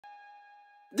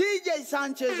DJ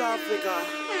Sanchez Africa.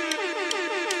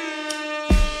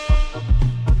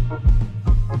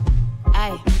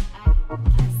 Aye.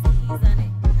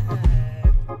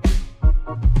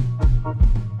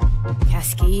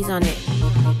 Cascades on it.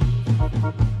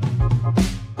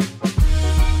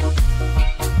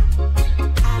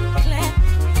 Aklerh.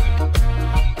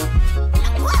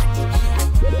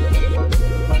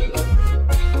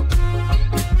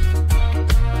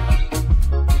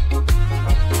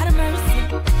 Have mercy.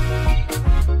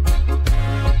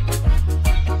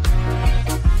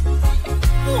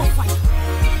 Oh, fire.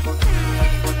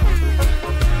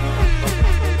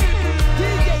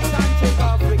 DJ Sanchez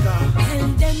Africa.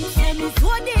 Tell them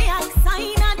what they ask,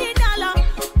 sign of the dollar.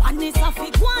 Panis of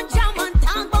it, one jam and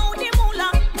talk about the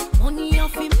moolah. Money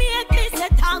of it make this, they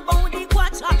talk about the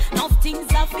quacha. Enough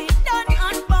things of it done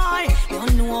and buy. You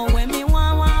know when me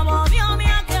want about you, me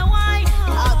I can why.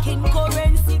 Talking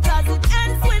currency cause it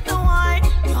ends with the why.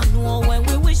 You know when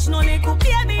we wish no they could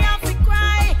pay me have to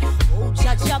cry. Oh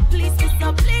cha-cha, please,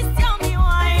 mister, please tell me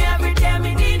why. Every day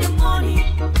me need the money.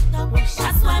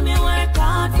 That's why me work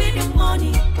hard for the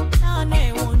money.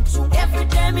 Every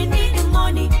day me need the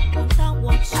money.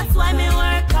 That's why me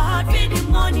work hard for the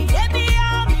money. Baby,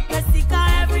 I'm Jessica.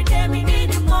 Every day me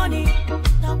need the money.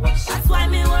 That's why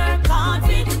me work hard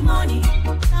for the money.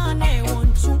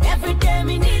 Every day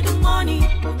me need the money.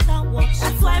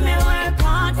 That's why me work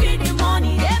hard for the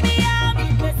money. Baby, I'm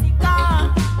Jessica.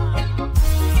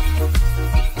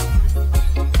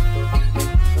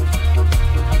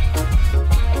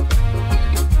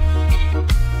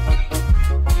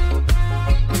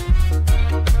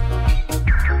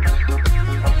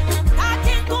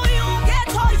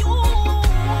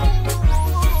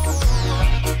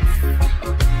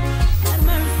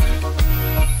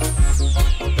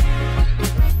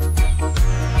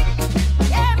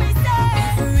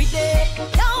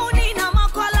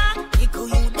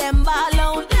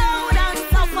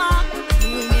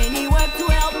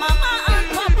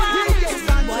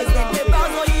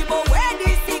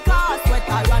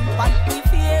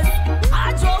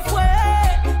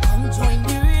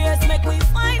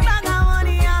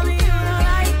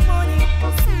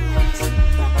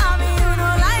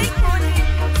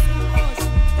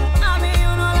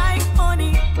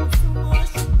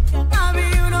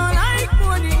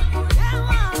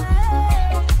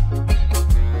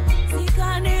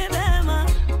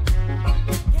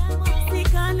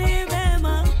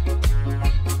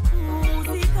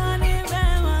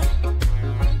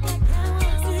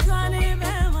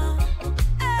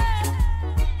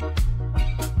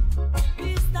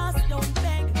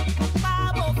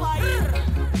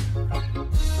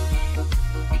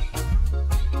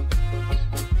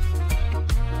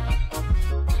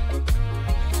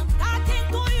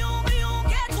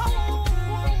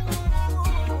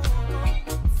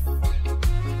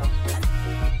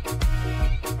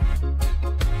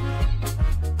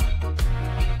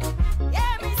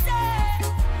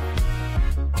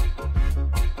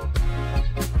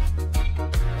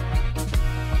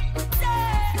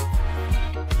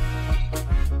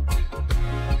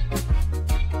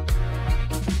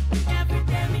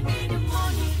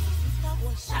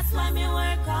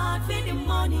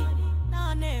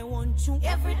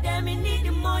 Every day me need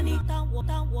the money.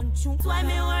 That's why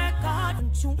me work hard.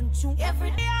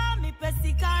 Every day me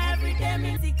pesika. Every day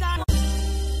me sika.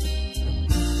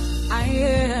 I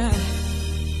hear.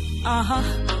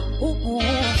 Ooh.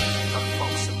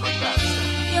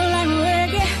 You like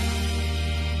reggae?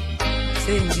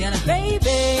 Say,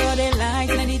 baby, you're the light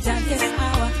in the darkest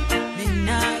hour.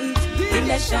 Midnight in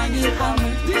the shiny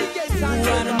armor. You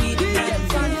are me, yeah.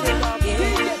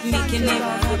 Making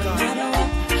never happen.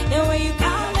 The way you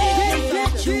call me,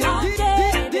 that you want it.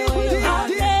 The way you call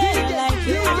me, like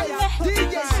you want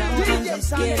it. Sometimes I'm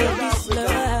scared of this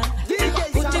love.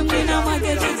 Put them in on my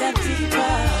girl, it's a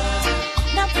deeper.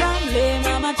 No problem,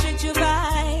 I'ma treat you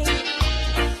right.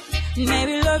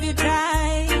 Maybe love you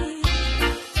try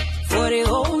for the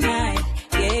whole night.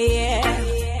 Yeah.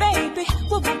 Baby,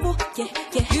 woo, yeah.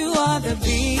 You are the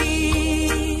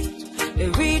beat, the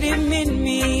rhythm in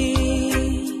me.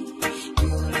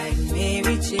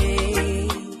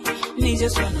 Me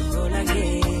just wanna roll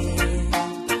again.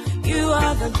 You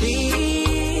are the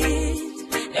beat,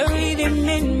 the rhythm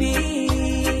in me.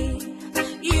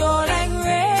 You're like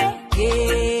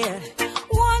reggae.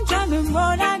 One time and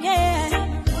roll again.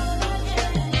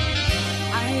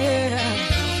 I hear.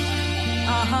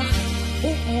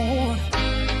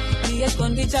 Yes,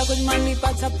 gonna be job with money,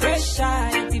 but a pressure.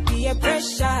 It be a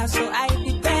pressure, so I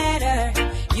be better.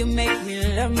 You make me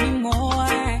love me more.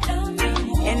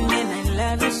 And then I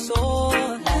love you so.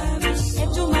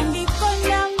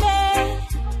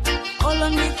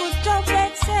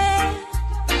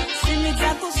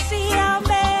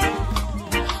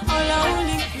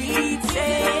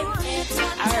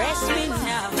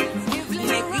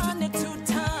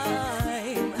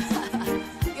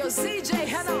 CJ,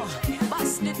 hello,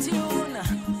 bust the tune.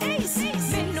 Ace,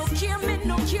 me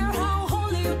no care how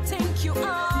holy you think you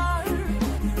are.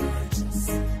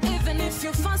 Even if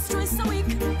you fast twice a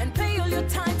week and pay all your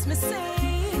tithes, me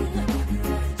sing.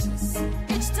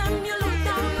 Each time you look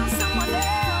down on someone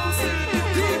else,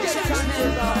 you judgment.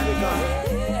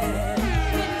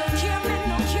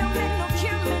 Me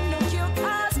no care,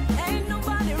 cause ain't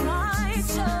nobody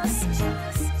righteous.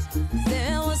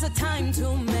 There was a time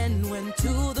two men went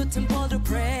to the temple to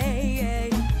pray.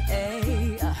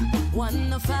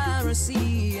 One a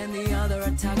Pharisee and the other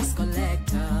a tax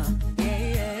collector.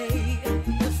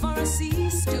 The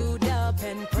Pharisee stood up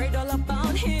and prayed all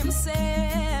about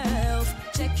himself.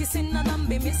 Check his sin and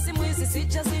be missing with his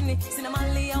just in it.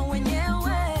 Cinemalia when you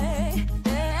way.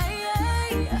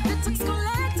 The tax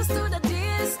collector stood a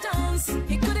distance.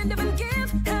 He couldn't even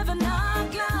give heaven a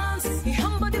glance. He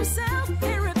humbled himself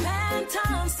in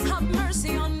repentance. Have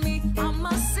mercy on me, I'm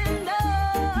a sinner.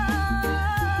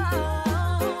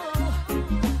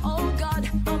 Oh God,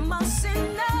 I'm a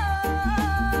sinner.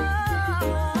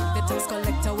 The tax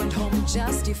collector went home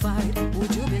justified.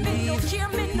 Would you believe?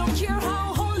 Me no care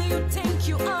how holy you think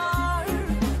you are.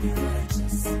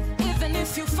 Even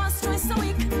if you fast twice a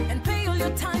week and pay all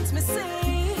your tithes, me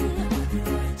sing.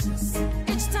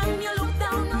 Each time you look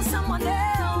down on someone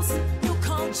else, you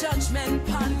call judgment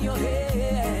upon your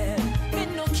head. Me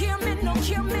no care,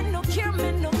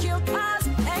 cause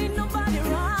ain't nobody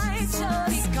righteous.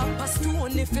 Pick up a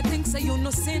stone if you think so you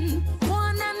no sin.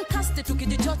 One and cast it to get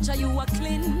the judge you are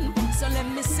clean. So let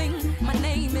me sing, my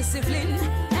name is Ivlyn.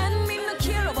 And me no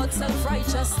care about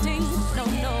self-righteous thing. No,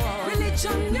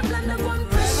 religion, you blend the one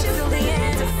precious till the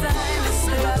end of time.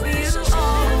 I love you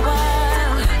all the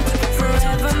while,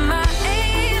 forever my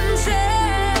angel.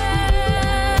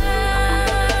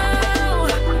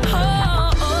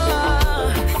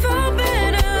 For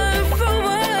better, for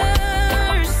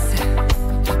worse,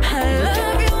 I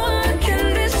love you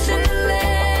unconditionally.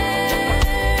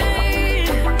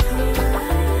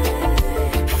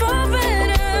 For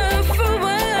better, for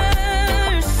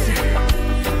worse,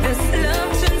 this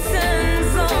love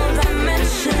transcends all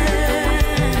dimensions.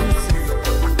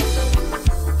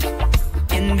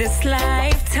 In this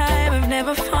lifetime, I've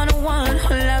never found a one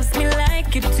who loves me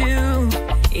like you do.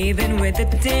 Even with the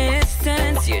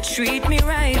distance, you treat me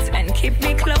right and keep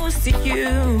me close to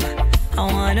you. I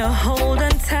wanna hold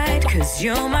on tight, cause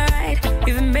you're my right.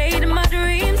 You've made my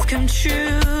dreams come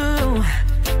true.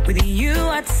 With you,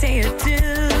 I'd say I do.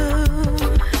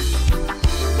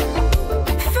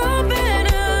 For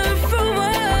better, for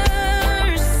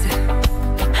worse,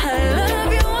 I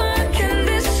love you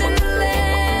unconditionally.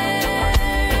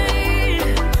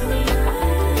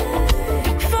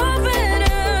 For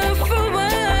better, for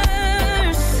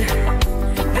worse,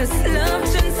 this love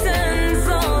transcends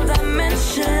all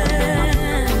dimensions.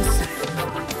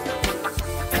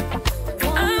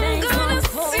 I'm gonna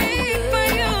see for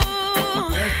you.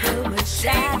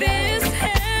 Take this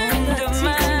hand of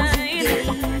mine.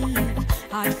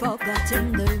 I'd forgotten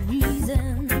the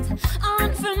reasons,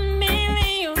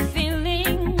 unfamiliar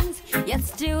feelings, yet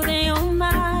still they are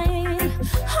mine.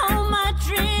 All my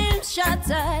dreams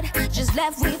shattered, just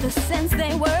left with the sense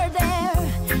they were there.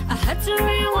 I had to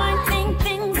rewind, think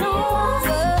things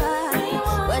over.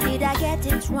 But did I get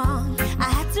it wrong? I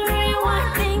had to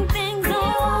rewind, think things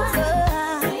over.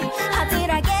 How did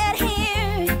I get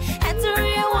here? Had to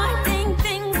rewind, think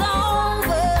things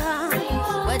over.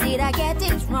 But did I get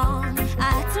it wrong? I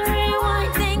had to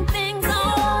rewind, think things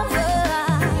over.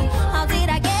 How did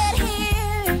I get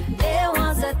here? There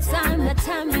was a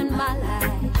time in my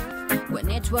life when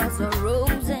it was a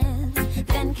roses.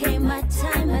 Then came a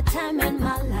time in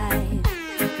my life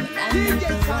when I met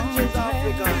the wrong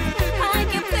girl. I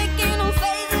kept thinking on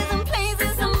phases and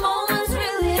places and moments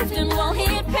relived and won't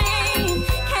hit pain.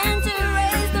 Can't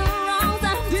erase the wrongs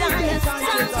I've done. It's time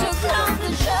to close the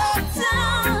chapter.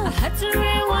 I had to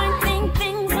rewind, think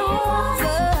things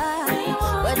over.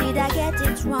 But did I get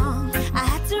it wrong? I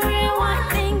had to rewind,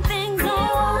 think things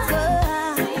over.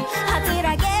 How did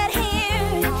I get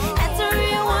here? Had to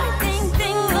rewind, think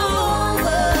things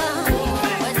over.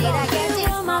 But did I get it?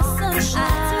 My sunshine. I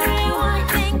had to rewind,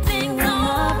 think things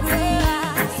over.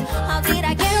 How did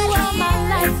I get here? My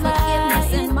life,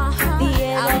 forgiveness in my heart. The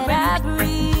air that I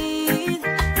breathe.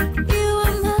 You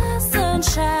are my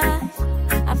sunshine.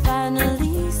 I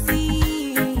finally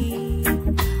see.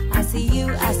 I see you,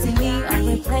 I see me on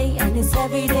replay, and it's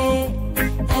every day,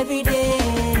 every day.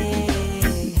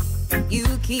 You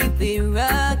keep it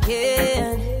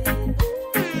rocking,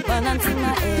 but until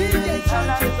my end,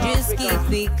 just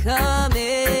keep it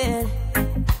coming.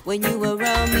 When you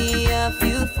around me, I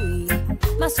feel free.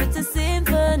 My sweetest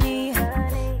symphony.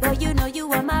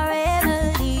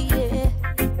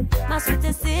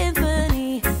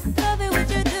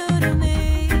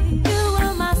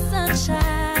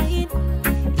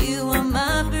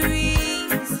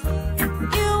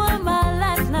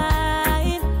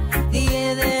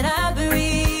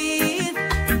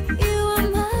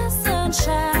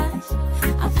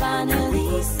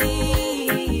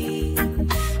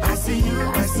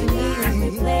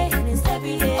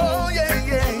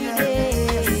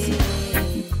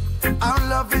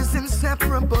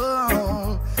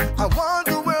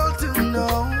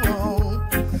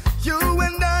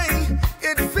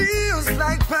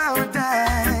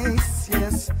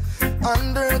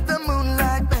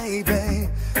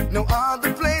 No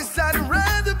other place I'd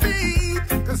rather be.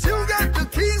 Cause you got the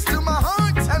keys to my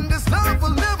heart, and this love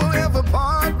will never ever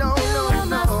part. No, You no, are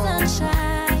my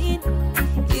sunshine.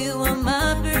 You are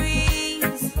my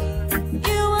breeze.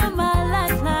 You are my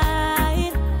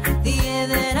lifeline. The air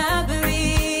that I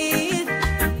breathe.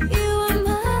 You are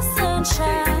my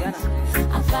sunshine.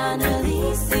 I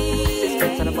finally see.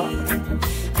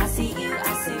 I see you,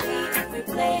 I see me. Every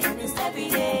play and it's every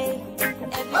day.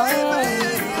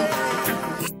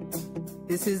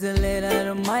 This is a letter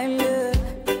to my love,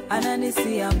 and I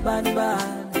see a bad.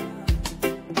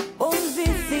 Oh,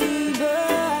 this is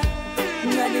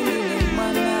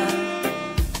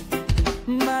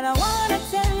but I wanna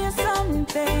tell you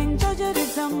something. Jojo de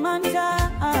Samantha.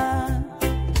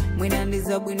 When I is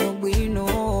a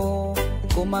bueno,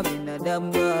 come up in the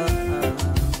damba.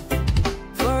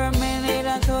 For a minute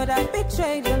I thought I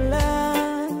betrayed your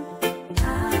love.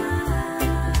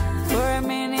 For a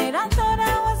minute I thought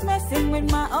I was messing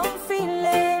with my own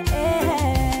feelings.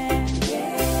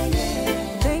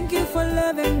 Thank you for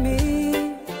loving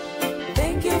me.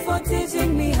 Thank you for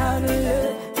teaching me how to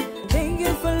love. Thank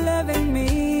you for loving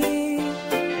me.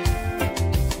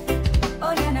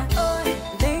 Oh, Nana, oh.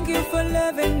 Thank you for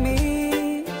loving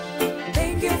me.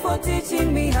 Thank you for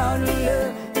teaching me how to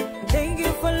love. Thank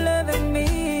you for loving me.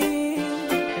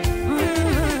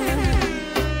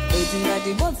 Waiting at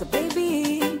the once,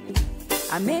 baby.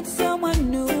 I met someone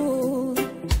new.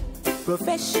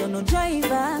 Professional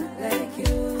driver like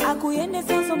you. Akuyende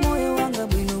sanso moyo wanga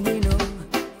bwino.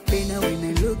 Pena when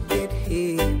I look at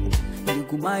him.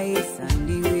 Nikumaye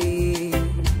sandiwe.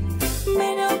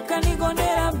 Meno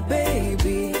kanigonera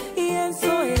baby. Ian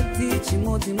so eti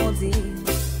moti.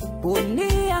 Poni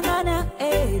angana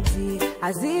eti.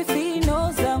 As if he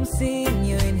knows I'm seeing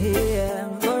you in here.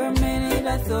 For a minute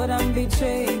I thought I'm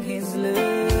betraying his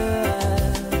love.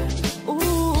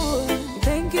 Ooh,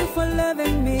 thank you for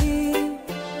loving me.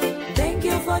 Thank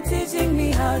you for teaching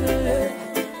me how to love.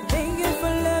 Thank you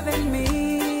for loving me.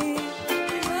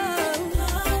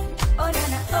 Oh,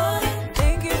 Nana, oh.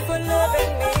 Thank you for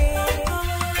loving me.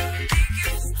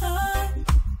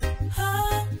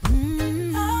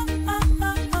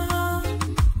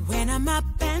 When I'm up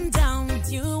and down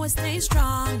with you, I stay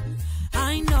strong.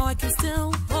 I know I can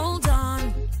still hold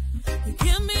on. You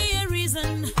give me a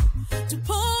reason to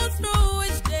pull through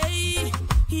each day.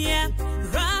 Yeah,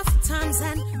 rough times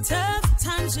and tough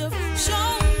times, you've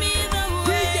shown me the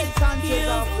way. Sanchez,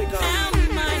 Africa. Held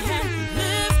my hand,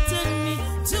 lifted me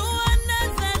to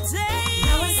another day.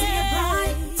 Now I see it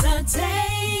bright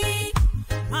today.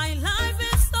 My life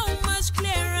is so much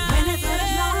clearer. When I thought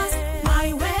I lost my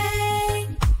way,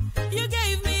 you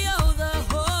gave me all the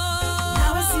hope.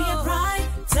 Now I see it bright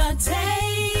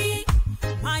today.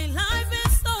 My life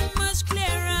is so much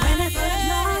clearer. When I thought I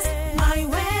lost my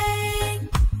way,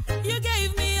 you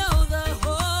gave me all the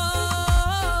hope.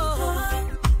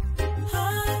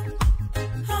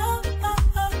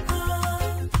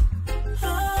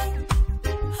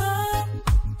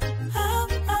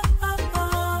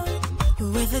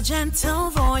 With a gentle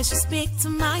voice, you speak to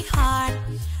my heart.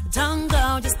 Don't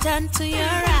go, just turn to your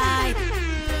right.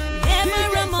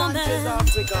 Never a moment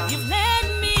you've led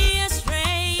me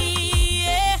astray.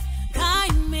 Yeah.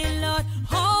 Guide me, Lord,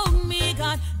 hold me,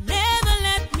 God, never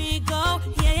let me go.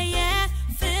 Yeah.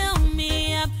 Fill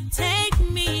me up, take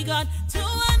me, God, to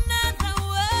another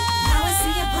world. Now I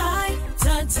see it bright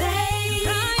today.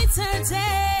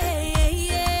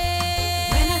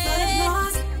 When I thought I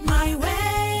lost my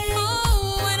way.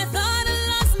 Oh, when I thought I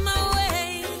lost my way.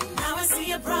 Now I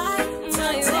see it bright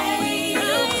today.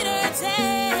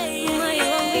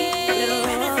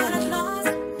 When I thought I lost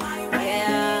my way.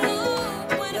 Oh,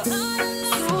 when I thought I lost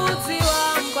my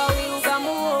way.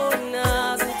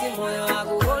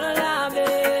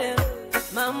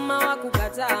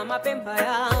 Mapemba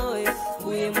yawe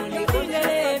uye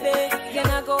munikondelebe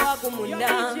kenako wakumunda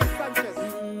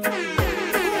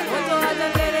moto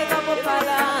atatereka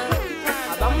popala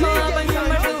abambo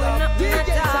abanyamba tuna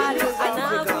natali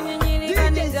anakunyinyirika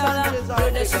nijala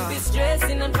brother should be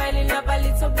stressing and piling up a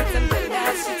little bit and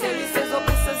that she tell me says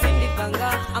okusa sindipanga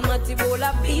amatibola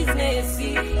business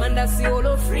manda si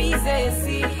olo freezes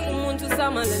umuntu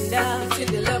samalanda till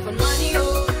the love and money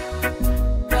oh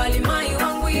Wali Mayi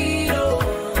Wangwilo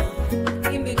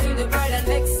in between the pride and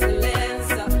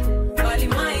excellence. Wali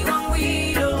Mayi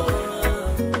Wangwilo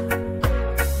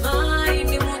Mayi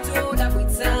ni mutu da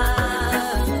pizza.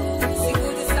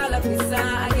 Sikudi sala pizza.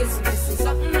 I guess you missing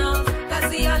something now.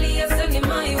 Kazi ali yese ni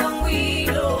Mayi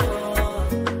Wangwilo.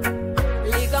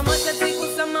 Liga Matete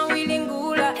kusama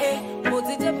wilingula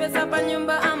Muti jepesa pa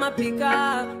nyumba ama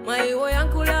pika. Mayi wo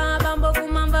yankula bambo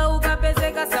kumamba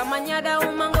ukapezeka samanyada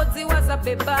umango sa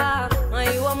pepa.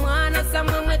 Mayi wa mwana sa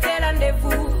mwetela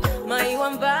ndevu. Mayi wa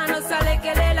mbano sa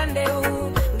lekelela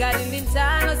ndevu. Gari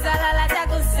ndintano sa lala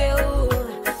takoseu.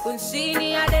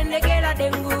 Kunshini adendekela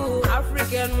dengu.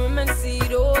 African women see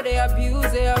it all, they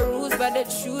abuse their rules, but they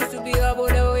choose to be about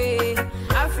the way.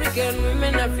 African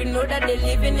women, if you know that they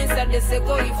living inside the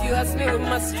circle, if you ask me with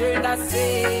my strength, I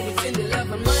say it's in the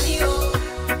love and money, oh.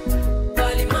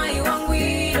 Bali Mayi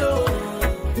Wangwilo.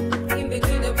 In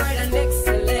between the pride and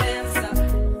excellence.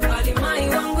 Bali Mayi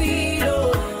Wangwilo.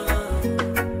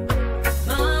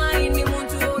 Mayi ni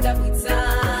muntu oda pizza.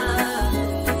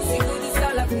 Siku di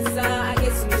sala pizza. I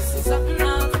guess you missing something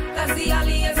now. Kazi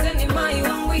alias ni Mayi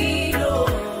Wangwilo.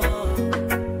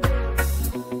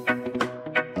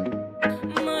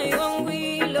 Mayi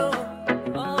Wangwilo.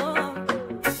 Oh.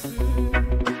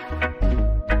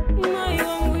 Mayi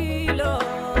Wangwilo.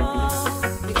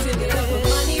 It's in the love of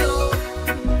money, oh.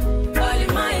 Bali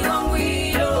Mayi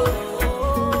Wangwilo.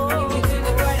 In between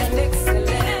the pride and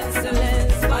excellence.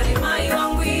 Bali Mayi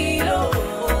Wangwilo.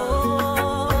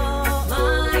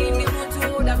 Mayi ni muntu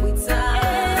oda pizza.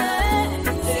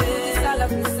 Siku di sala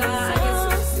pizza. I guess you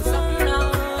missing something now.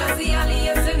 Kazi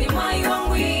alias ni Mayi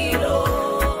Wangwilo.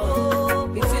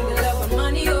 It's in the love of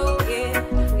money, oh.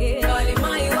 Yeah. Bali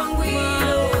Mayi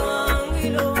Wangwilo.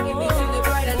 In between the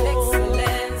pride and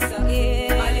excellence.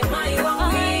 Bali Mayi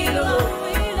Wangwilo.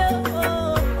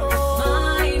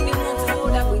 Mayi ni muntu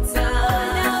oda pizza.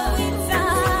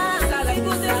 Sala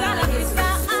pizza.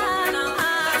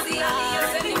 Kazi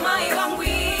alias ni Mayi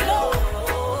Wangwilo.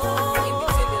 In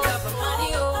between the love of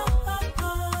money, oh.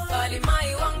 Bali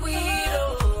Mayi Wangwilo.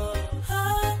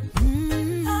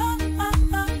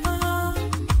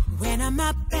 When I'm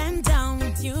up and down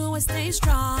with you, I stay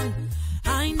strong.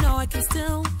 I know I can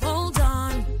still hold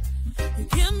on. You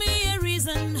give me a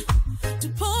reason to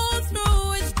pull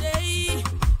through each day.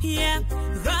 Yeah,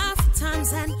 rough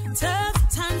times and tough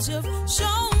times, you've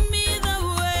shown me the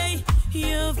way.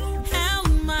 You've held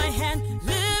my hand,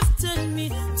 lifted me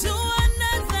to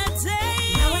another day.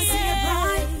 Now I see a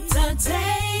brighter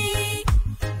day.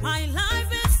 My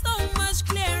life is so much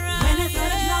clearer. When I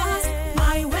thought I lost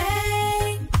my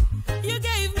way, you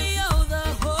gave me all the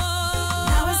hope.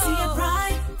 Now I see a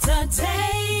brighter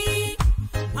day.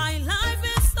 My life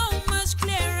is so much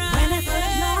clearer. When I thought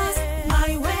I lost my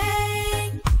way,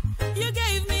 you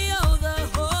gave me all the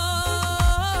hope.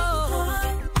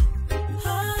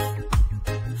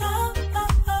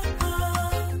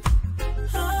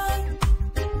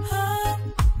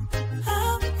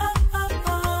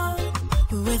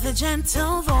 With a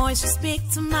gentle voice, you speak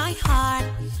to my heart.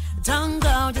 Don't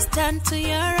go, just turn to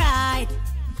your right.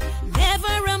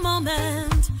 Never a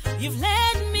moment you've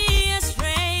led me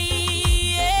astray.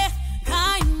 Yeah.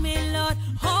 Guide me, Lord,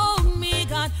 hold me,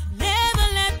 God, never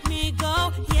let me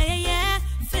go. Yeah, yeah, yeah.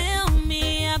 Fill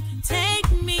me up, take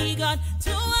me, God,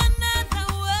 to another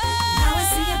world. Now I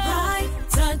see a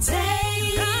brighter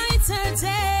day. Brighter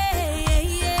day.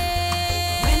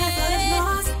 Yeah. When I thought I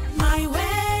lost my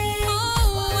way.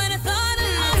 Oh, when I thought I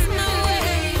lost my way.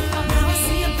 Now I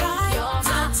see a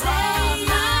brighter day.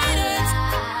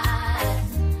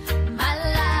 My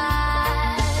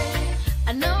life. I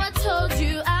know I told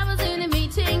you I was in a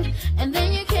meeting, and then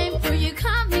you came through, you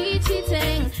caught me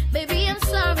cheating. Baby, I'm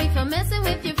sorry for messing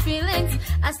with your feelings.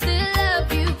 I still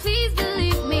love you, please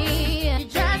believe me. You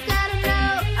just gotta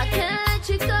know, I can't let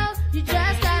you go. You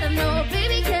just gotta know,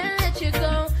 baby, can't let you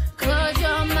go. 'Cause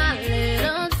you're my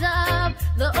little dove,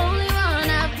 the only one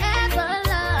I've ever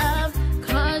loved.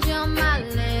 'Cause you're my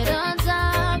little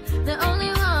dove, the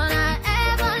only one I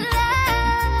ever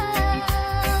loved.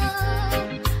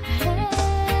 Hey.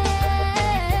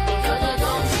 'Cause I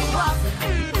don't you walk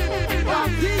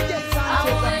DJ I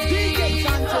wanna Sanchez, DJ you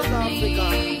Sanchez from Africa.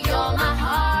 me. You're my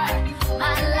heart,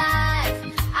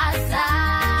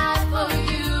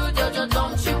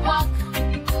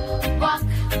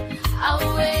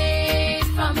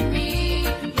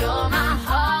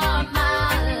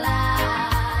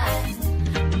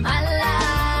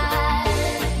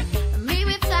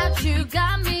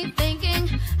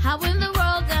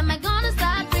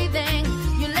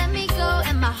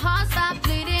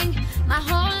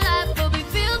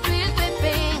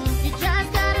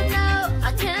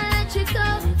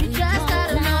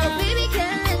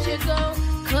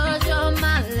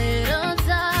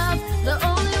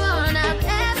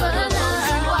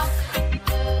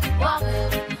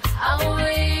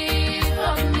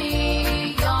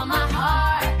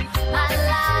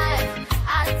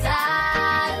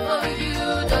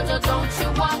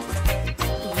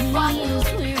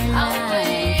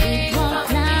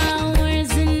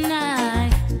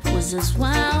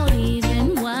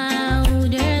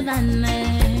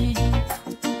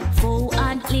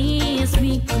 at least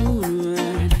we could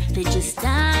run. They just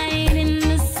died in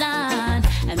the sun,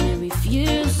 and they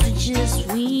refused to just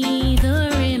wither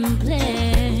in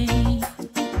play.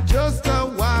 Just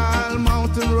a wild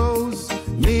mountain rose,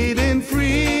 needing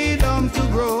freedom to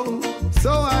grow.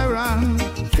 So I ran,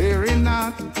 fearing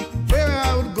not where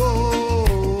I would go.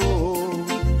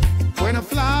 When a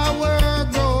flower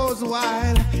grows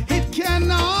wild, it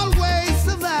can always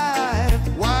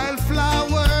survive.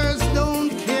 Wildflowers don't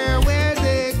care where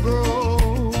they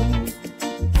grow.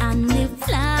 And the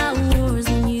flowers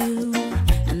knew,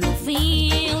 and the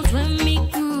fields when we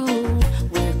grew,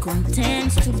 were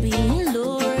content to be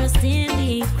lost in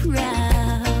the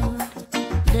crowd.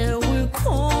 There were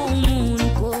cold moon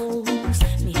goals,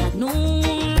 we had no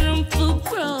room to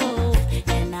grow,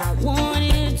 and I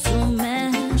wanted to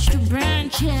manage to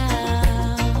branch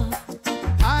out.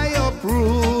 I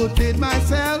uprooted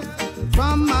myself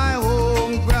from my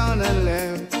home ground and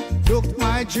left. Took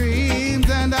my dreams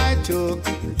and I took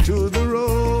to the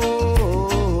road.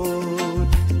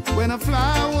 When a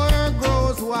flower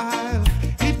grows wild,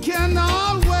 it can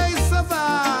always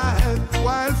survive.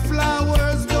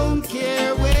 Wildflowers don't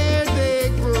care where they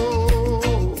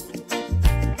grow.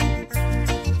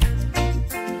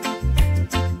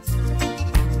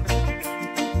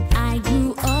 I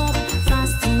grew up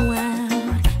fast and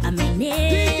wild, I may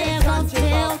never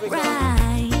felt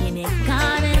right in a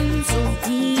garden so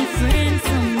different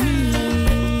from me.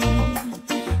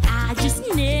 I just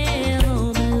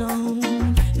never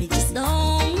belonged, we just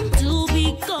longed to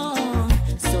be gone.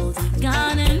 So the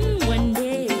garden one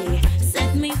day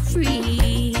set me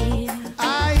free.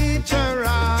 I hitched a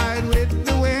ride with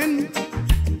the wind,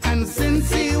 and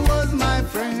since he was my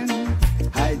friend,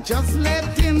 I just let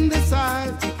him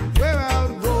decide where I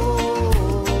would go.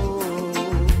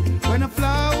 When a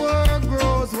flower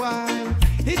grows wild,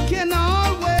 it can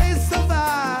always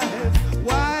survive.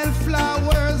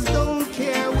 Wildflowers don't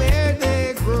care where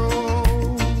they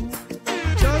grow.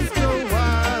 Just a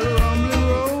wild rumbling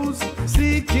rose,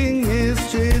 seeking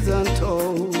mysteries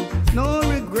untold. No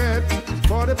regret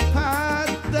for the path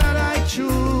that I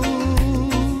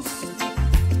choose.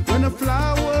 When a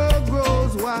flower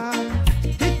grows wild,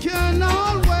 it can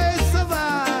always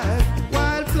survive.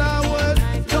 Wildflowers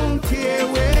don't care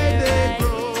where they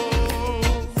grow.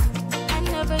 I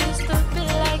never used to be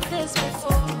like this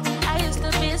before. I used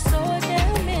to be so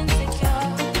damn insecure.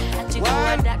 I took a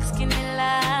dark skinny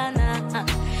lana.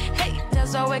 Hey,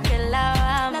 just a wicked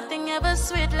lava. Nothing ever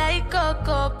sweet like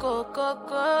cocoa.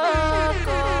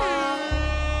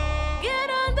 Get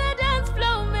on the dance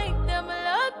floor, make them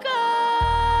loco.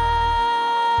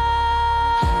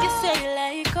 You say you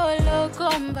like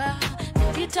Ologomba,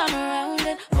 baby turn around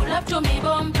and pull up to me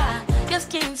bumper. Your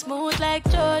skin smooth like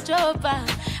Jojoba.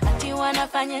 Ati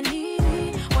wanafanya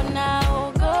nini?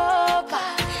 Wanaogopa.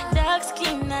 Dark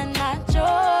skin and not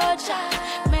Georgia.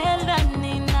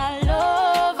 Melanin all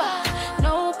over.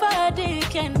 Nobody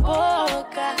can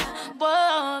boca.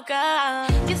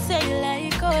 You say you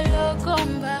like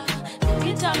Ologomba,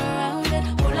 baby turn around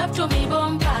and pull up to me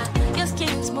bumper. Your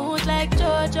skin smooth like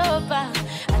Jojoba.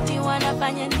 Ati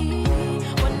wanafanya nini?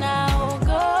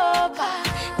 Wanaogopa.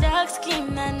 Dark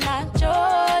skin and not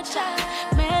Georgia.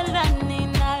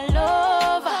 Melanin all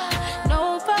over.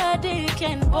 Nobody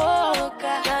can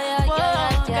boca.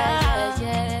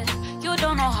 Yeah. You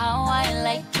don't know how I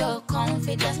like your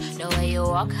confidence. The way you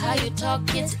walk, how you talk,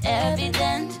 it's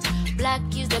evident. Black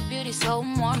is the beauty, so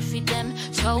more for them,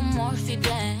 so more for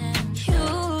them.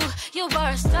 You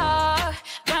were a star,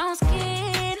 brown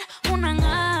skin, una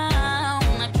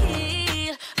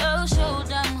kill. Oh, show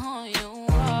them who you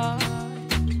are.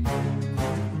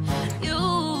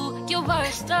 You were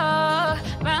a star,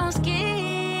 brown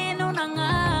skin,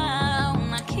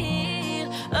 una kill.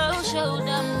 Oh, show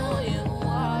them who you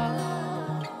are.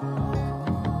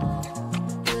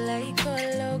 Like a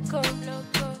loco.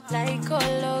 Like a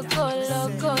loco,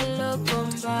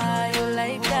 you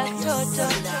like that toto,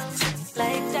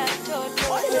 like that toto.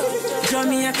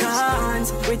 Jamaicans,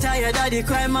 we tired of the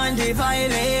crime and the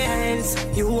violence.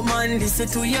 You man, listen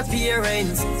to your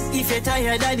parents. If you're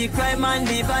tired of the crime and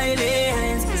the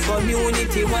violence,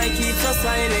 community, why keep so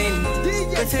silent?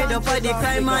 We're fed up of the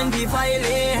crime and the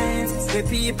violence. The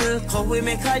people, how we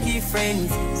make a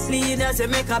difference. Leaders, we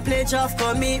make a pledge of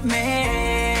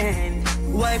commitment.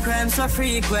 Why crime so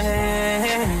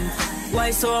frequent?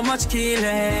 Why so much killing?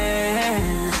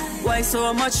 Why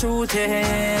so much shooting?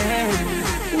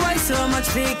 Why so much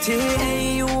victim?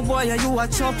 Hey, you boy, you a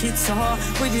chuck it so.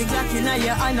 With the Glock in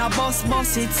your hand, a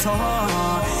bust it so.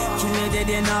 Kill me dead,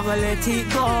 you never let it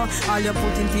go. All you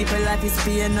put in people life is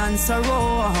pain and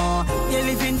sorrow. You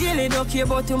live in daily, don't care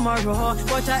about tomorrow.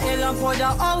 But a hell and for the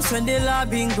house when the law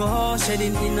bingo.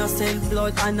 Shedding innocent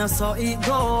blood and that's how it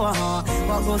go.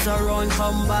 What goes around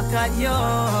come back at you.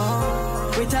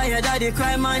 We tired of the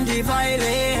crime and the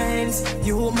violence.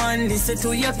 You man, listen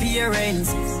to your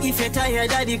parents. If you're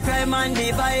tired of the crime and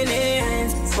the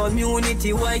violence,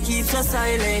 community, why keep so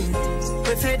silent?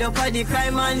 We fed up of the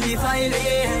crime and the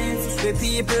violence. We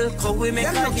people, come we make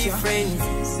a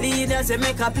difference. Leaders, they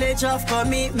make a pledge of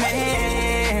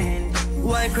commitment.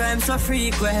 Why crime so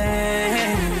frequent?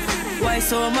 Why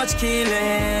so much killing?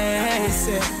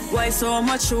 Why so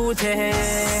much shooting?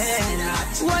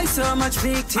 Why so much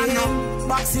victim? I know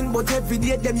boxing, but every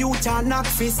day them youth are knock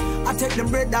fist. I take them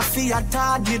bread that fear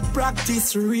target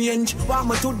practice range. While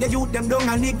me to the youth them down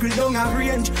a nickel down a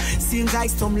range. Seems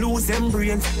like some lose them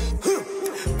brains.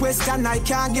 Question I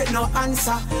can't get no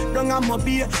answer. Don't have my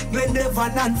beer,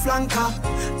 Glendevan and Flanker.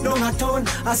 Down a town,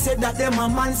 I said that them a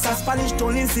monster. Spanish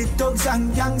town is the thugs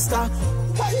and gangster.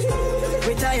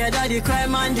 We tired of the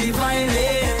crime and the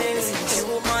violence.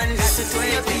 You man, listen to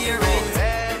your parents.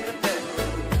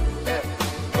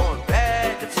 Going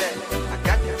bad to bed. I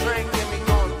got the drink in me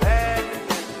going bad to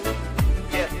bed.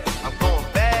 Yeah, I'm going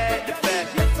bad to bed.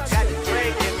 Got the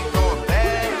drink in me going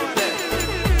bad to bed.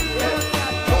 Yeah,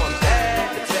 going bad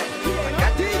to bed. I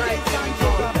got the drink in me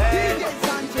going bad to bed.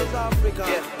 Sanchez, Africa.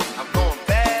 Yeah, I'm going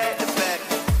bad to bed.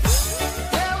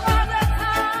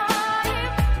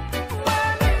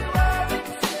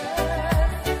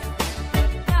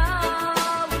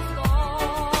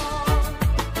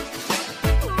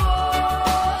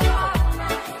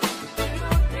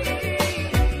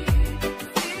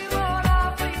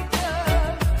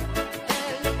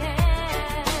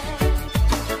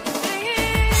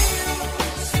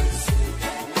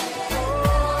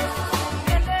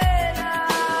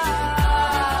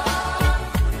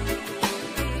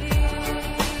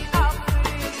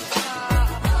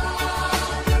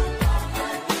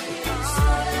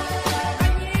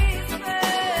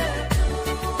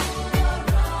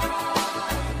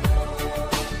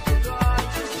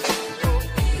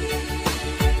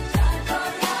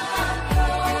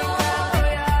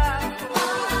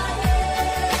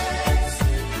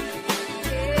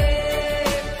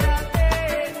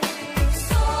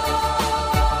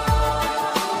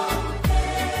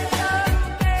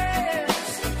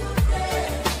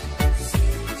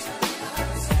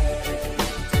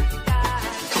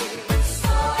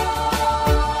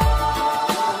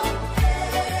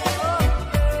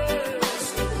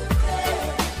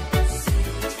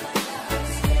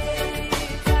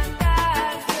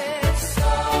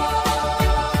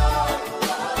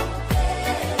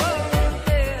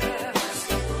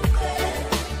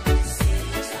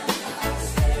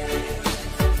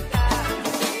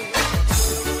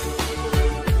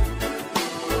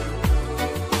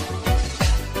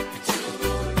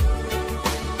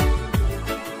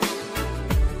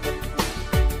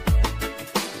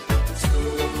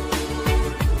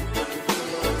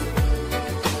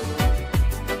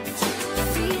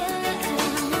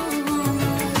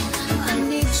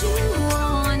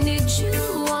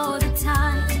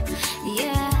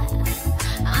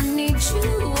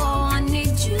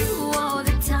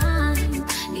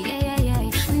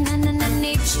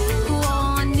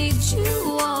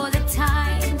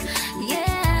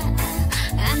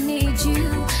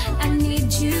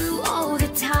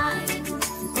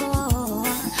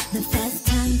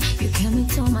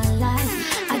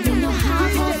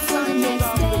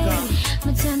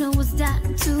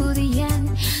 To the end,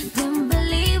 didn't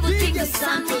believe would think the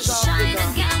sun would shine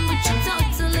again, but you're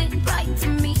totally bright to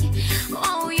me.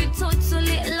 Oh, you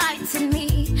totally light to me.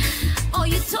 Oh,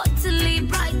 you totally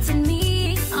bright to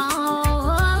me. Oh,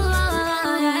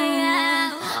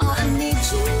 yeah. Oh, I need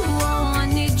you. Oh, I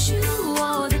need you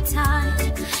all the time.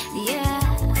 Yeah,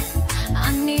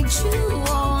 I need you.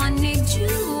 Oh, I need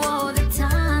you all the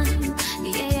time.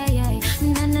 Yeah.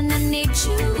 I need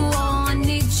you. Oh, I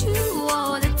need you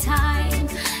all the time.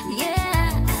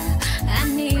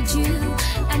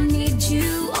 I need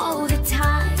you all the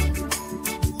time.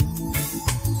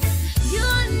 You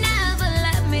never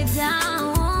let me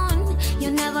down. You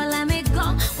never let me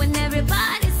go when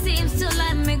everybody seems to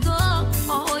let me go.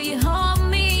 Oh, you hold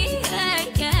me,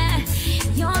 yeah.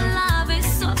 Your love is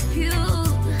so pure.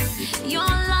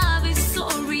 Your love is so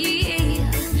real.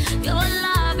 Your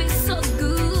love is so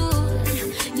good.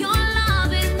 Your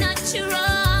love is natural.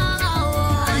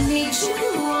 I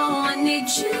need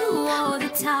you all the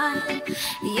time.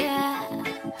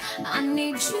 Yeah. I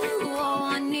need you, oh,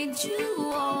 I need you,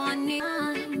 oh, I need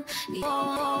you,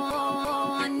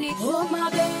 oh, I need you. Oh, my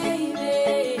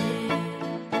baby.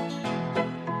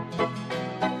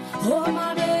 Oh,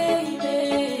 my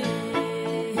baby.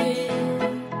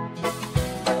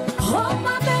 Oh,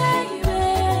 my baby.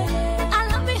 I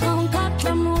love you, home,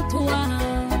 Aklerh, Mutua.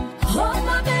 Oh,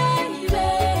 my baby.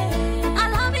 I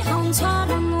love you, home,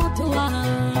 Tara, Mutua.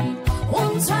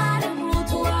 Untare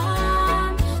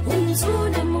mutuan,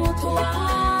 untune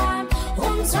mutuan,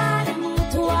 untare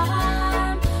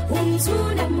mutuan,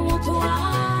 untune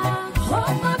mutuan.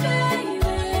 Oh, my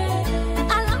baby.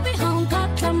 I love you, home,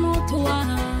 Aklerh, Mutua.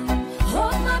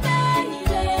 Oh, my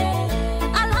baby.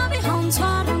 I love you, home,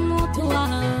 Tara, Mutua.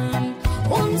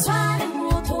 Untare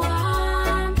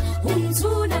mutuan,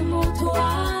 untune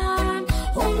mutuan,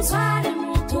 untare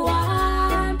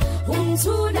mutuan,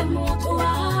 untune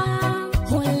mutuan.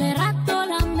 Huele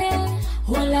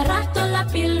rato la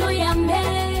pilu ya me.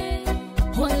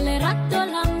 Huele rato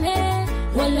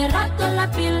la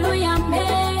pilu ya me.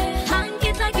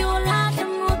 Hangita gyola de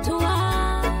Mutua.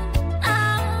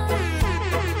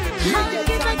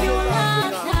 Hangita gyola.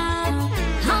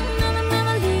 I'm gonna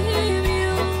never leave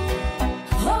you.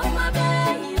 Oh, my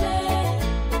baby.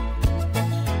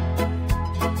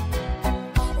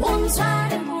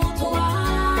 Untare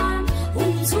mutuan,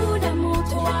 untune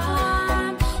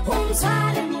mutuan,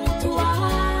 untare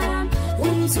mutuan,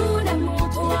 untune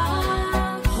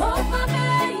mutuan. Oh, my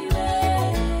baby.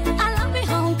 I love you,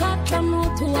 home, Aklerh,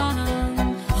 Mutua.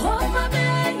 Oh, my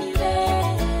baby.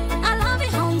 I love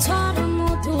you, home, Tara,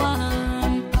 Mutua.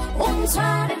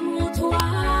 Untare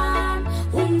mutuan,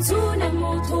 untune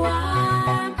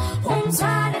mutuan,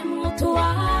 untare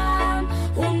mutuan,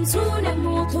 untune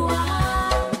mutuan.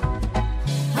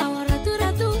 Ahora tú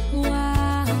eres tú,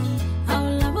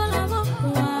 ahora voy.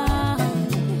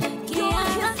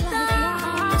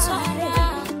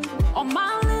 On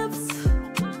my lips,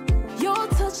 your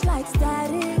touch like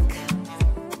static.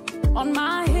 On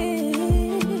my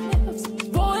hips,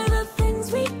 boy, the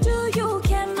things we do you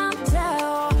cannot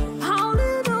tell. How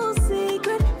little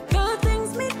secret, the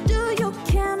things we do you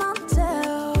cannot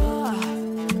tell.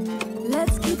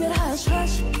 Let's keep it hush,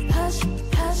 hush, hush,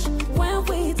 hush. When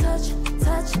we touch,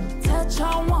 touch, touch,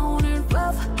 I want it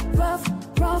rough, rough,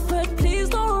 rough, but please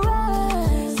don't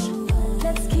rush.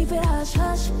 Let's keep it hush,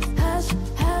 hush, hush,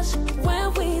 hush.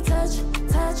 When we touch,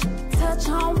 touch, touch,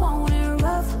 I want it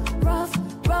rough, rough,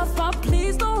 rough, but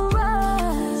please don't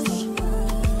rush.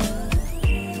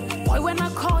 Boy, when I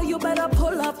call you better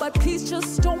pull up, but please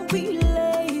just don't be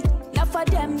late. Not for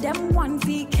them one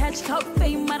feet catch cup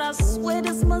fame, but I swear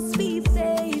this must be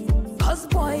fate. Cause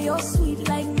boy, you're sweet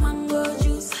like mango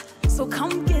juice. So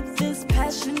come get this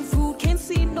passion fruit. Can't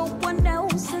see no one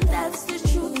else, and that's the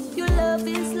truth. Your love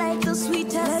is like the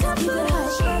sweetest. Let's keep it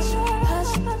hush, hush,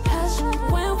 hush, hush.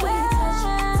 When we touch,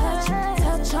 touch,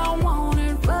 touch, I want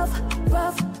it rough,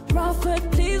 rough, rough,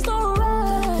 but please don't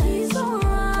rush. Please don't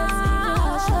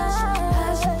rush. Let's keep it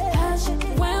hush, hush, hush.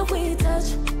 When we touch,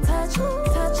 touch,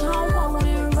 touch, I want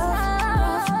it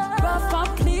rough, rough, rough, but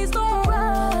please don't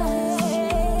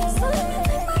rush. So let me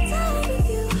take my time with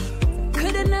you.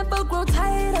 Couldn't never grow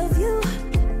tired of you.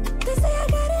 They say I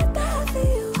got it bad for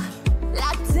you.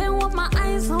 Locked in with my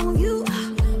eyes on you,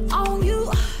 on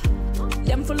you.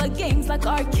 Them full of games like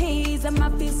arcades, and my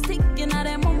feet sticking at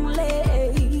them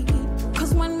only.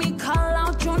 Cause when we call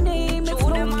out your name, it's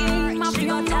no game, I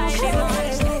feel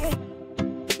tired.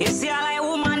 You see all like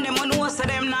woman, them know so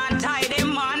them not tie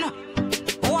them man.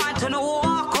 Want to know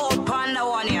walk out on the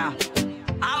one here.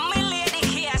 And me lady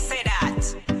here say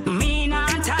that. Me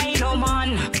not tie no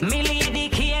man. Me lady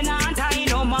here not tie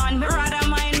no man. Me rather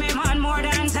mind me man more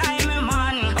than tie me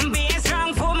man. Be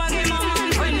strong for me, give my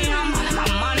man for him. A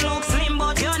man look slim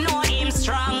but you know him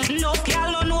strong. No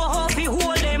girl don't know how to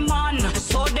hold them man.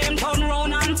 So them turn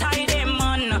round and tie them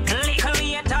man. Little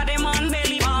later them man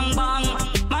belly bang bang.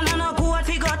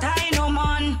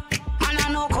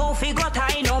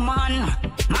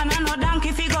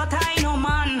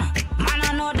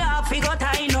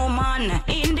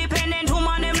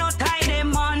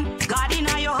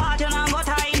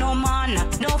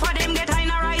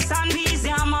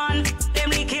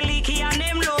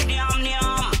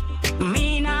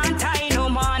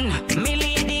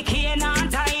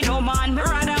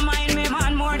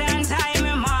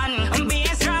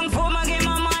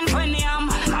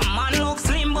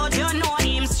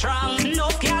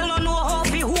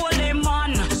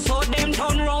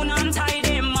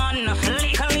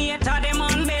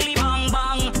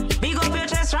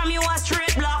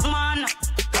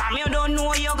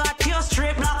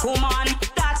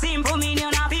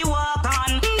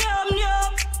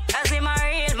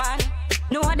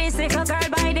 sick a girl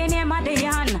by the name of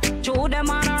Diane. Show them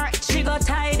on her, she got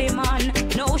tie the man.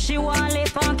 No, she want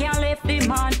lift and can't lift the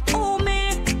man. Oh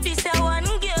me, this a one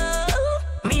girl.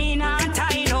 Me not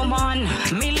tie no man.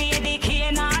 Me lady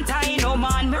K not tie no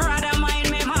man. Me rather mind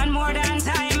me man more than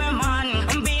tie me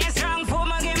man. Be strong for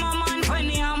me give my man for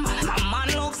him. My man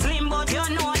look slim but you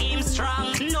know him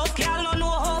strong. No girl no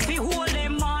know how to hold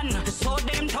them man. So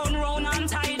them turn round and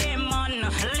tie them man.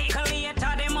 Little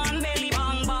later them man belly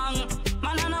bang bang.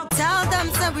 Man I no Tell them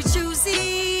so we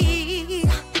choosy.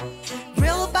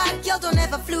 Real bad girl don't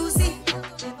ever floozy.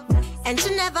 And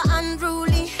she never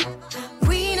unruly.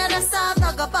 Queen of the South,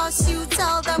 talk about you.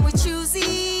 Tell them we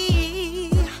choosy.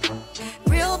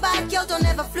 Real bad girl don't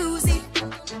ever floozy.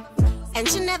 And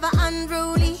she never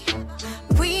unruly.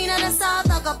 Queen of the South,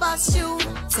 talk about you.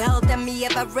 Tell them me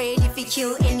ever ready if you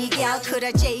kill any girl.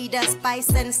 Coulda Jada,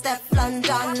 Spice and Steph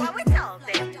London.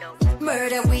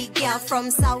 Murder we girl from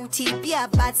Saudi, be a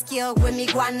bad skill with me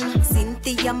one.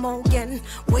 Cynthia Morgan,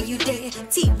 where you there?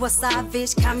 T was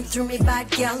savage, come through me bad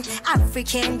girl.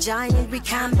 African giant, we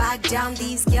can't back down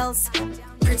these girls.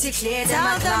 Pretty clear them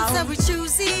a clown. Tell them we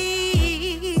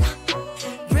choosy.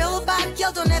 Real bad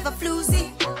girl don't ever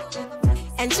floozy.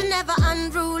 And she never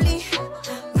unruly.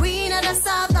 Queen of the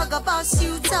South, talk about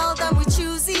you. Tell them we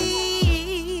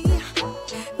choosy.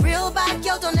 Real bad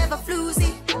girl don't ever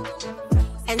floozy.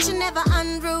 And she never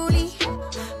unruly.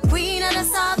 Queen of the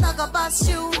South, talk about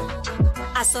you.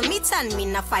 I saw me and me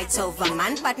na fight over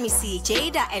man, but me see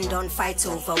Jada and don't fight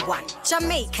over one.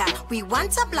 Jamaica, we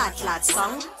want a blood clot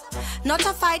song. Not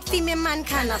a fight female man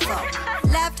can afford.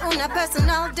 Left on a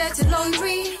personal dirty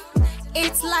laundry.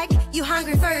 It's like you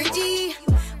hungry for a D.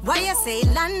 Why you say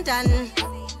London?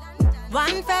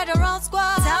 One federal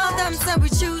squad. Tell them so we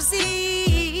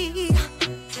choosy.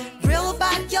 Real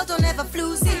bad girl don't ever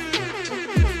floozy.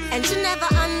 And she never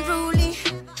unruly.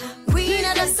 Queen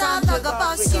of the South, talk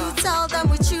about you. Tell them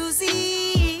we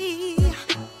choosy.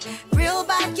 Real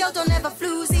bad girl don't ever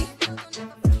floozy.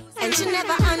 And she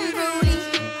never unruly.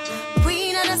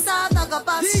 Queen of the South, talk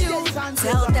about you.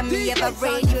 Tell them me ever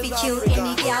ready if you kill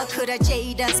any girl. Coulda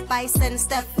Jada, Spice and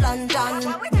Steph London.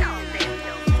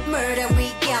 Murder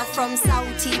we girl from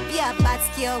Saudi, be a bad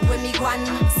skill with me one.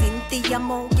 Cynthia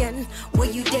Morgan, where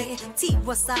you there? T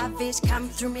was savage, come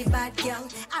through me bad girl.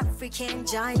 African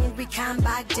giant, we can't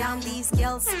back down these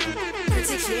girls.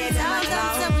 Pretty clear down.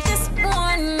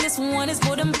 This one is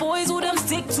for them boys who them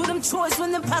stick to them choice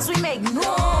when the past we make noise.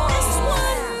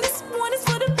 This one is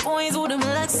for them boys who them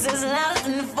Lexus loud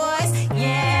in the voice.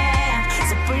 Yeah,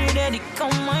 so pretty daddy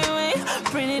come my way,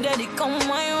 pretty daddy come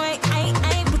my way. I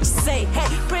what you say, hey,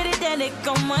 pretty daddy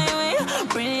come my way,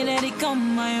 pretty daddy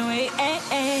come my way. Hey,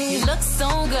 hey. You look so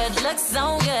good, look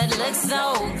so good, look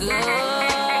so good.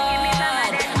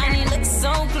 And you look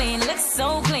so clean, look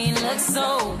so clean, look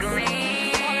so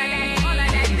clean.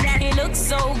 He looks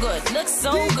so good, looks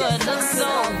so good, looks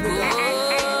so good.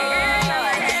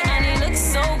 And he looks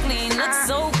so clean, looks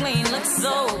so clean, looks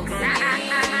so clean.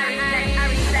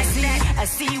 I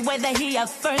see whether he a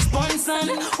firstborn son,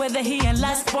 whether he a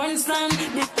lastborn son.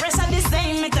 The pressure the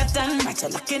same, make a turn. But you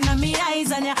looking at me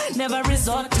eyes and you never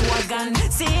resort to a gun.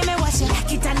 See me watch you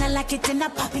like it and I like it and I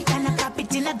pop it and I pop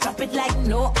it and I drop it like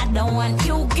no, I don't want.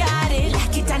 You got it,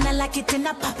 like it and I like it and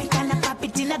I pop it and I pop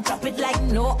it and I drop it like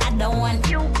no, I don't want.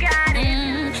 You got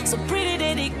it. So pretty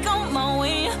daddy come my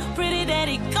way, pretty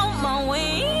daddy come my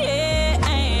way.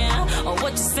 Yeah. Oh,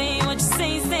 what you say,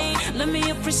 say. Let me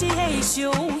appreciate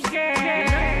you. Yeah.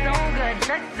 Look so good,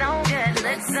 look so good,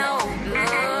 look so good.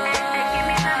 Give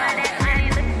me some of that money.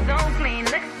 Look so clean,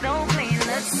 look so clean,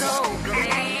 look so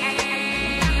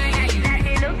clean.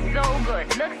 He looks so good,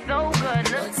 look so good,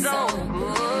 look so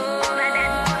good.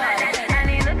 And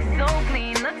he looks so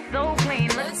clean, look so clean,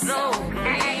 look so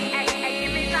clean.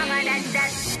 Give me some of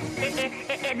that.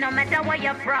 No matter where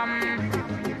you're from.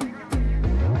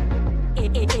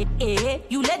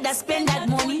 You let us spend that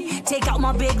money. Take out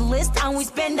my big list and we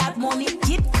spend that money.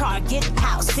 Get car, get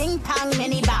house, ping pong,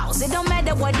 many bows. It don't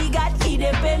matter what he got, he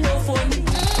depend on for me.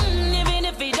 Even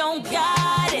if he don't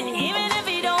got it, even if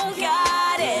he don't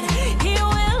got it, he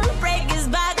will break his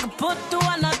back, put two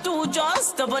and a two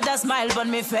just to put a smile on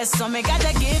me face. So me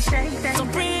gotta give thanks. So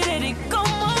pretty daddy come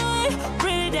my way,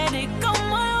 pretty daddy come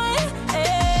my way.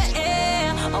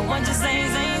 I want you say,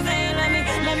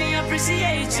 let me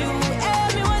appreciate you.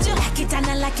 Me want you like it and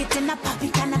I like it and I pop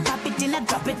it and I pop it and I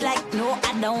drop it like no,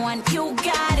 I don't want. You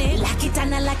got it, like it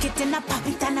and I like it and I pop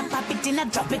it and I pop it and I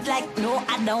drop it like no,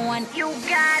 I don't want. You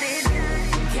got it,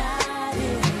 got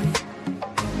it.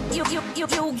 You got it,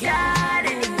 got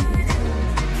it.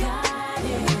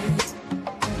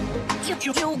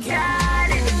 You got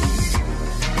it,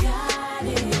 got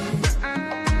it.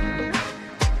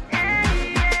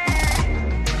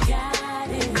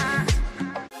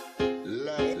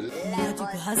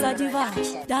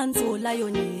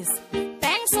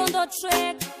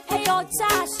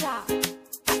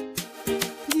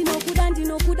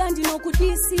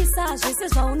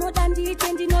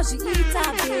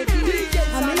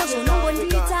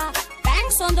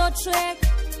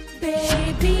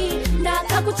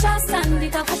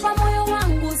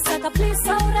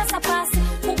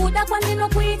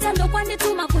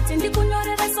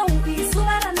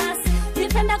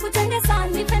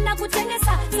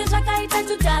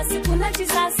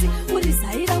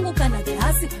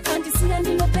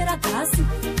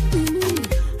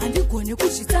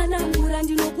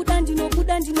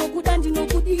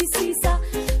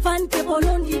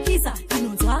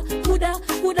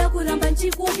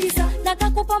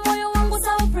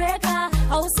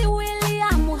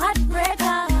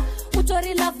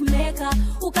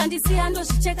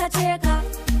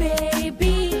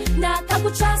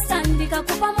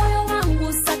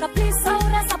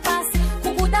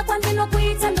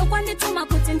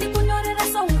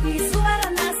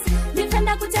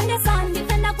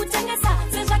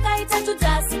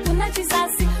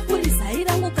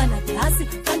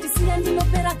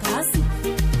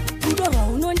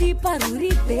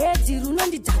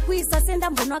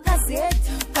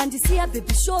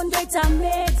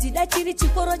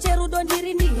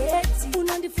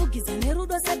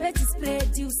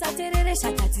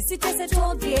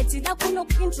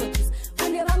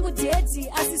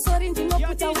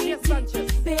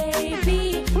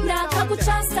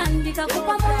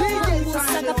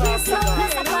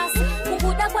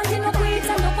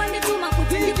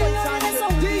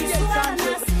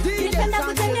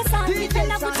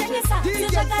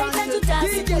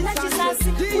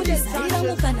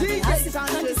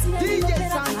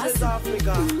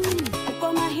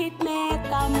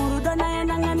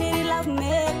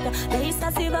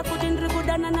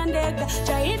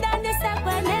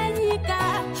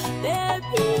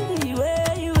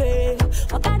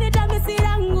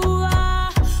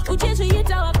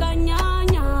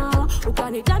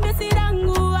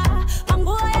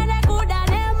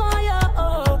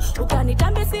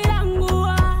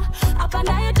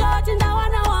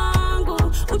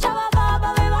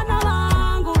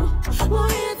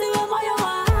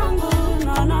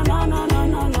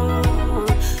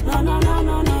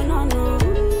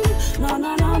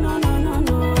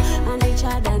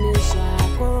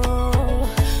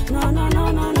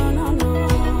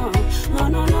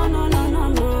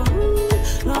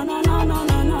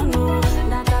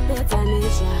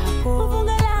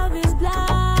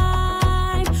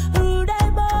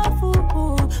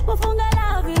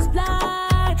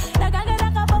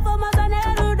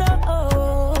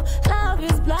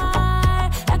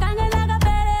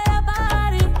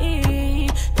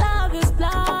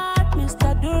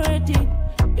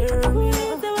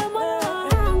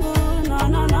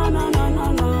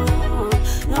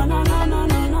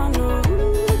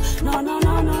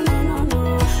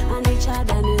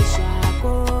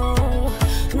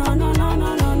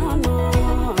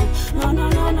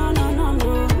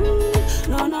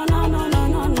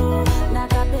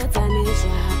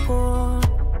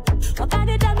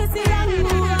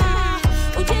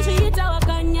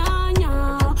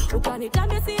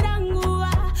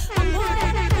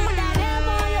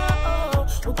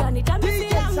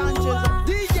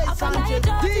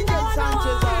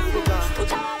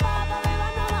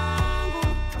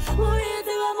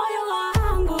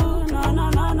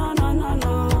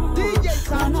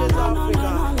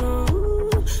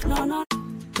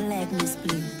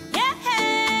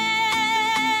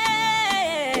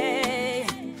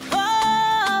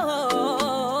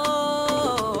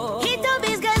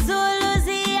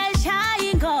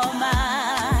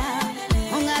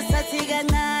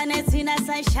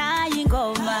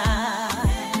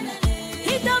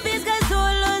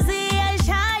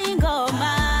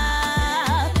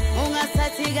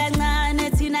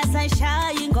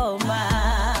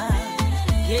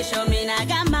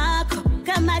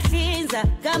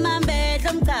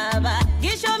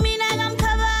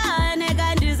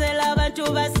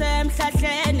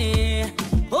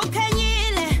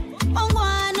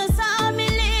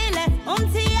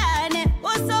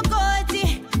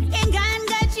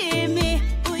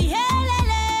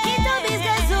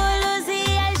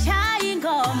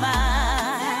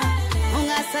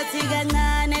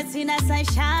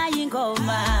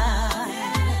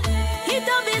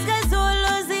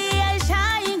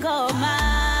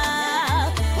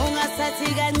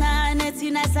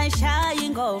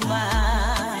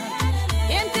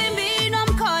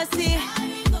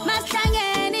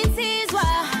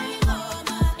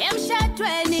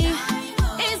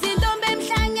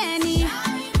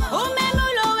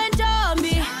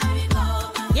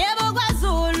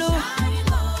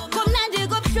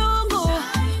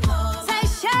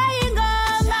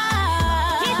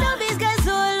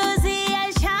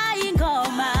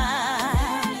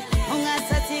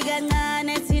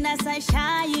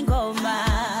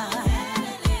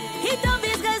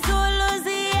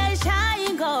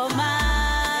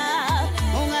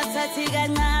 Nathi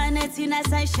kancane thina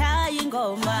sayishaya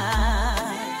ingoma.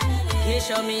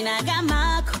 Ngisho mina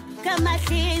kamakho,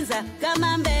 kamahlinza,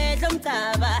 kamambedlo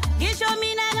mcaba. Ngisho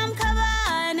mina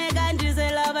kamkhabane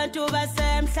kandizela abantu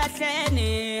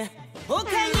basemhlahleni.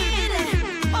 Ukhanyile,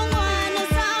 ongwane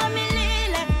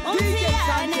sawumilile,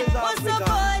 umthiyane,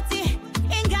 usupoti,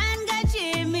 ingane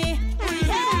kaJimmy,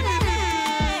 uyelele.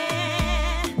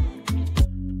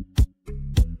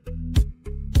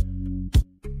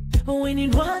 When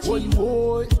it watch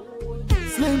boy,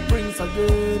 Slim Prince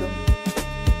again.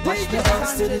 Watch me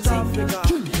bounce to the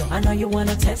thing. I know you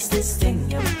wanna test this thing,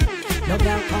 yo. No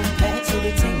girl compare to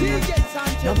the thing, yo.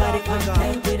 Nobody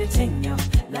compare with the thing, yo,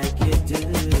 like you do.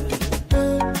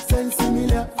 Sense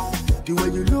similar. The way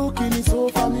you looking is so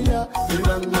familiar.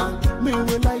 Me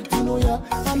would like to know ya,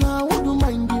 and I wouldn't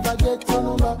mind if I get your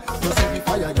number. Cause if you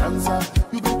fire dancer,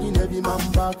 you breaking every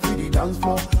man back to the dance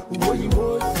floor.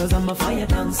 Cause I'm a fire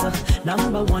dancer,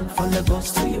 #1 from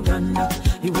Lagos to Uganda.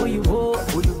 You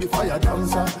be fire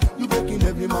dancer, you breaking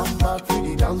every man back to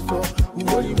the dance floor.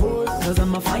 Cause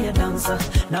I'm a fire dancer,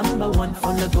 #1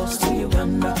 from Lagos to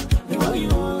Uganda.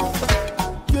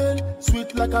 Girl,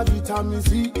 sweet like a vitamin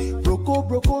C.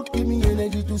 Broke, give me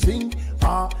energy to sing.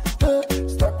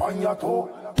 Step on your toe.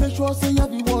 Make sure say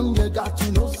everyone you got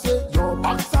to know. Say your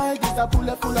backside is a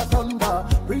bullet full of thunder.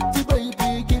 Pretty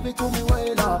baby, give it to me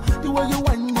well. The way you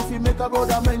whine, if you make a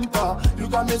brother mentor, you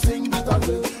got me sing it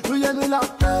again. You hear me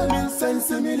laugh, me sense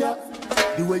similar.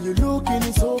 The way you looking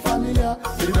is so familiar.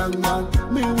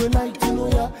 Me will like to know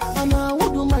ya, and I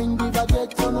wouldn't mind if I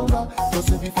get your number. Cause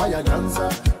if you fire dancer,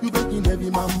 you breaking every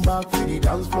man back to the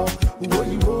dance floor.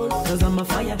 Cause I'm a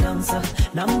fire dancer,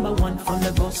 #1 from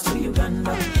Lagos to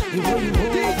Uganda. You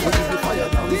fire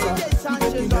dancer, you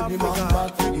breaking every man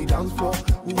back to the dance floor.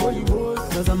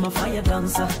 Cause I'm a fire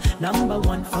dancer,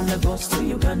 #1 from Lagos to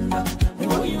Uganda.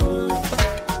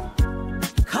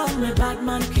 Call me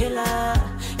Batman killer.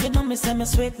 You know me say me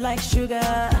sweet like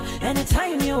sugar.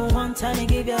 Anytime you want, I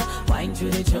give you wine to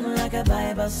the tune like a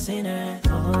Bible sinner.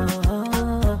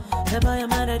 Oh, the boy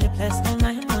I'm out of the place,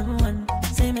 911.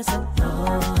 Say me so,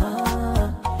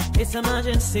 it's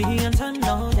emergency and time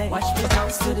no day. Watch me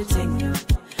bounce to the thing, yo.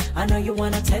 I know you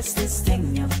wanna test this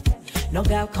thing, yo. No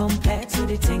girl compare to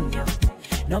the thing, yo.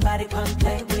 Nobody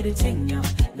compare with the thing, yo,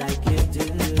 like you do.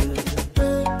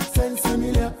 Sense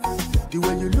similar. The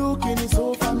way you looking is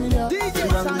so familiar. DJ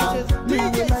Sanchez,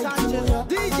 DJ Sanchez,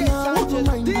 DJ Sanchez,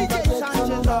 DJ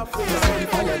Sanchez Africa.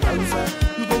 Fire dancer,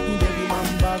 you breaking every man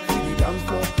back to the dance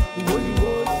floor.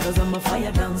 Cause I'm a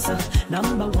fire dancer,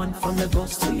 #1 from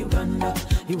Lagos to Uganda.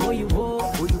 You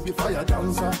be fire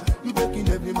dancer, you breaking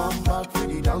every man back to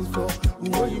the dance floor.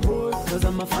 Cause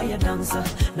I'm a fire dancer,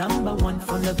 #1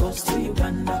 from Lagos to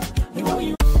Uganda.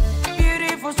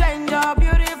 Beautiful stranger,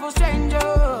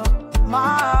 my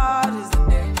heart is in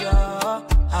danger.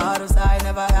 Out of sight,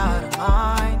 never out of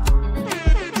mind.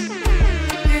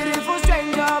 Beautiful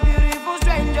stranger,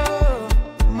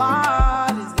 my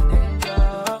heart is in danger.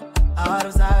 Out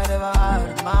of sight, never out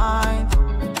of mind.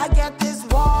 I get this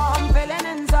warm feeling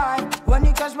inside. When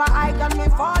you catch my eye, got me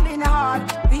falling hard.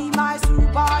 Be my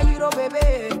superhero, baby.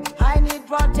 I need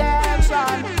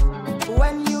protection.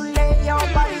 When you lay your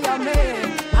body on me,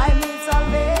 I need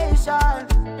salvation.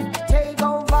 Take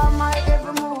over my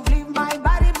every move, leave my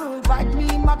body bruised. Write me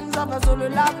markings of a solo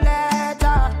love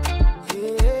letter.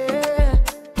 Yeah,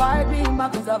 write me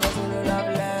markings of a solo love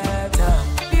letter.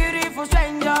 Beautiful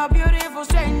stranger,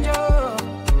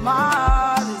 my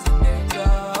heart is in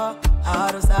danger.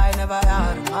 Out of sight, never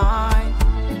out of mind.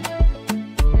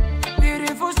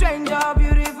 Beautiful stranger,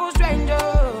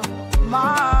 my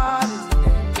heart is in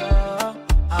danger.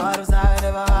 Out of sight,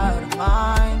 never out of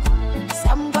mind.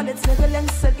 Some call it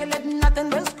cigarette, nothing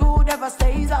this good ever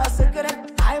stays a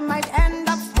cigarette. I might end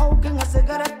up smoking a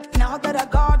cigarette. Now that I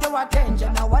got your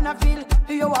attention, I wanna feel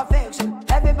your affection.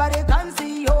 Everybody can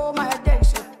see you're my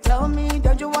addiction. Tell me,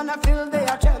 don't you wanna feel the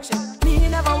attraction? Me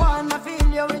never wanna feel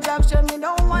your rejection. Me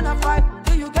don't wanna fight,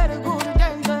 do you get a good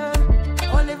attention?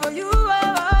 Only for you I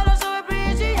wanna show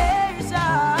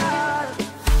appreciation.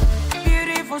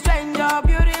 Beautiful stranger,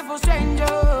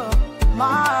 my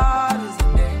heart is in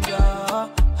danger.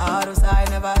 Out of sight,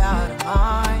 never out of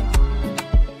mind.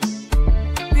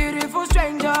 Beautiful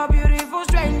stranger,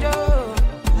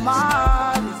 my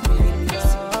heart is in danger.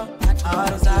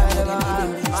 Out of sight, never out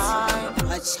of mind.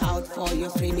 Watch out for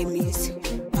your frenemies.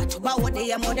 Watch about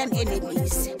they are more than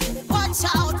enemies. Watch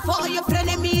out for your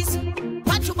frenemies.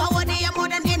 Watch about they are more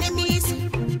than enemies.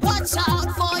 Watch out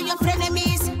for your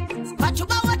frenemies. Watch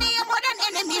about they are more than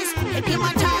enemies. If you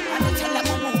want to tell them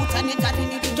who to need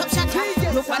to job shut.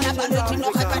 No fun about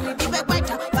no happen, the back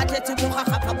but it's a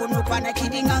book. No fun,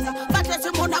 kidding.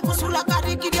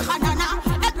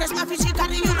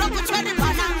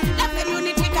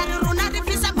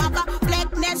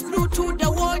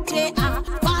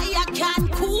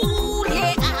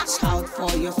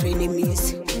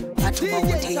 frenemies. Batuba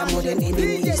what they are more than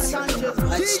enemies.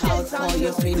 Watch out for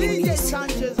your frenemies.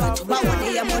 Batuba what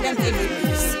they are more than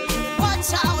enemies.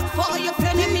 Watch out for your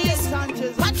frenemies.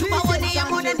 Batuba what they are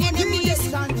more than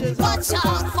enemies. Watch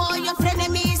out for your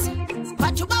frenemies.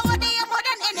 Batuba what they are more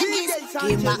than enemies.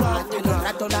 Kima atalo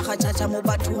rato la khachacha mo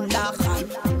batula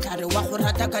khan. Tare wa go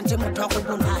rata kante motho go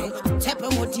bolai. Tshepe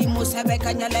modimo sebe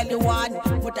kanyala le one.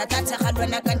 Motata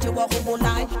tsegalwana kante wa go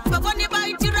bolai. Ba bone ba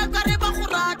itira kare ba go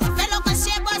rata. Felo ka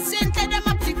sheba sentle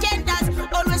dem pretenders.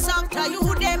 Always after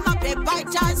you them up the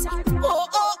biters. Oh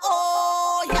oh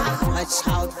oh yeah. Watch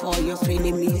out for your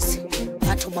frenemies.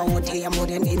 Batuba what they are more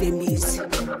than enemies.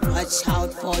 Watch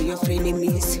out for your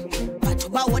frenemies.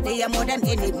 Batuba what they are more than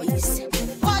enemies.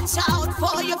 Watch out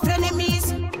for your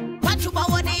frenemies. Batuba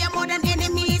what they are more than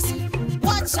enemies.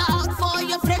 Watch out for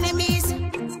your frenemies.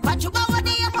 Batuba what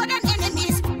they are more than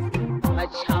enemies.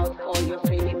 Watch out for your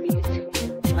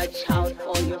frenemies. Watch out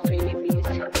for your frenemies.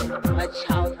 Watch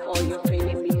out for your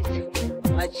frenemies.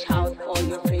 Watch out for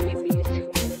your frenemies.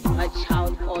 Watch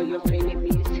out for your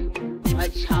frenemies.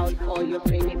 Watch out for your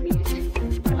frenemies.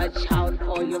 Watch out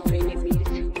for your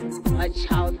frenemies.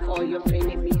 Watch out for your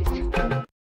frenemies.